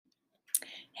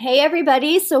Hey,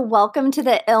 everybody. So, welcome to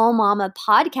the Mama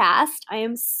podcast. I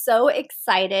am so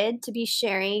excited to be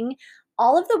sharing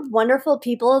all of the wonderful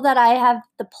people that I have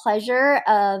the pleasure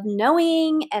of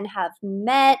knowing and have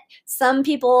met. Some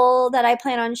people that I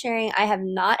plan on sharing, I have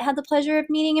not had the pleasure of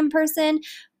meeting in person,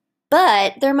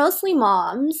 but they're mostly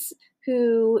moms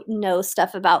who know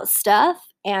stuff about stuff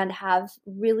and have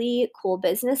really cool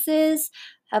businesses,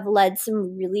 have led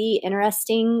some really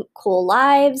interesting, cool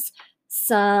lives,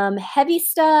 some heavy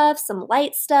stuff, some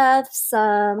light stuff,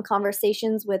 some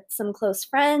conversations with some close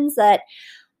friends that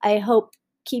I hope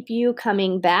keep you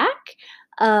coming back.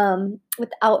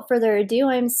 Without further ado,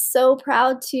 I'm so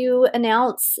proud to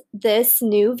announce this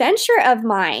new venture of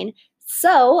mine.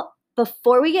 So,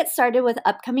 before we get started with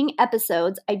upcoming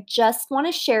episodes, I just want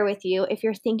to share with you, if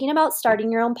you're thinking about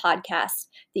starting your own podcast,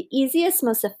 the easiest,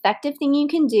 most effective thing you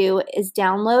can do is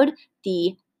download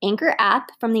the Anchor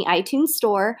app from the iTunes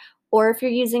store, or if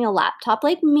you're using a laptop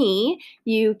like me,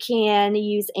 you can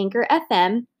use Anchor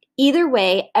FM. Either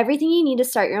way, everything you need to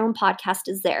start your own podcast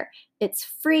is there. It's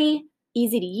free,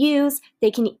 easy to use.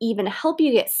 They can even help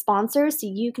you get sponsors so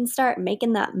you can start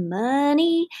making that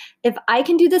money. If I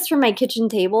can do this from my kitchen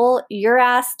table, your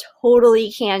ass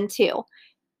totally can too.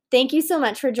 Thank you so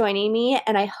much for joining me,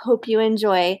 and I hope you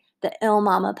enjoy the Ill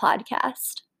Mama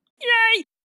podcast. Yay!